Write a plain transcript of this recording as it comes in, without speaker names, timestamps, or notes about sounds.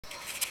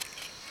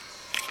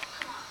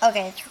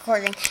Okay, it's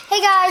recording.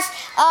 Hey guys,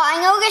 I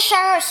know the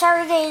Shoutout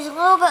Saturday is a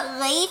little bit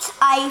late.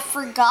 I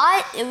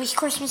forgot it was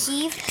Christmas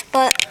Eve,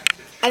 but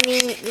I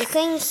mean, the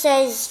thing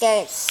says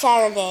that it's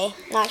Saturday.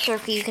 Not sure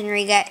if you can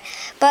read that.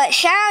 But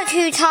shout out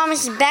to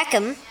Thomas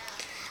Beckham.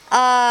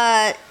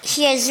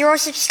 He has 0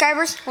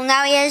 subscribers. Well,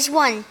 now he has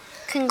 1.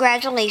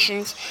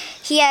 Congratulations.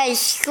 He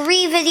has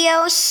 3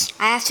 videos.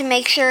 I have to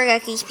make sure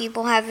that these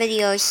people have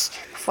videos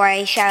before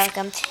I shout out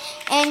them.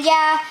 And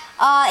yeah,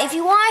 if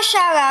you want a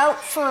shout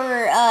out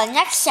for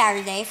next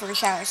Saturday, for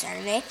Shoutout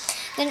Saturday,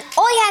 then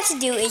all you have to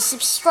do is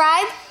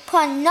subscribe,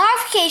 put on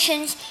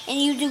notifications, and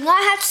you do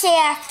not have to stay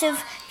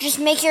active. Just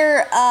make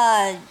your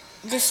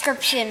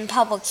description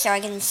public so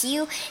I can see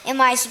you in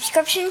my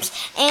subscriptions.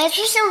 And it's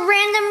just a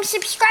random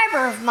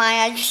subscriber of mine.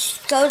 I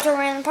just go to a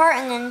random part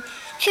and then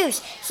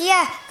choose. So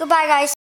yeah, goodbye guys.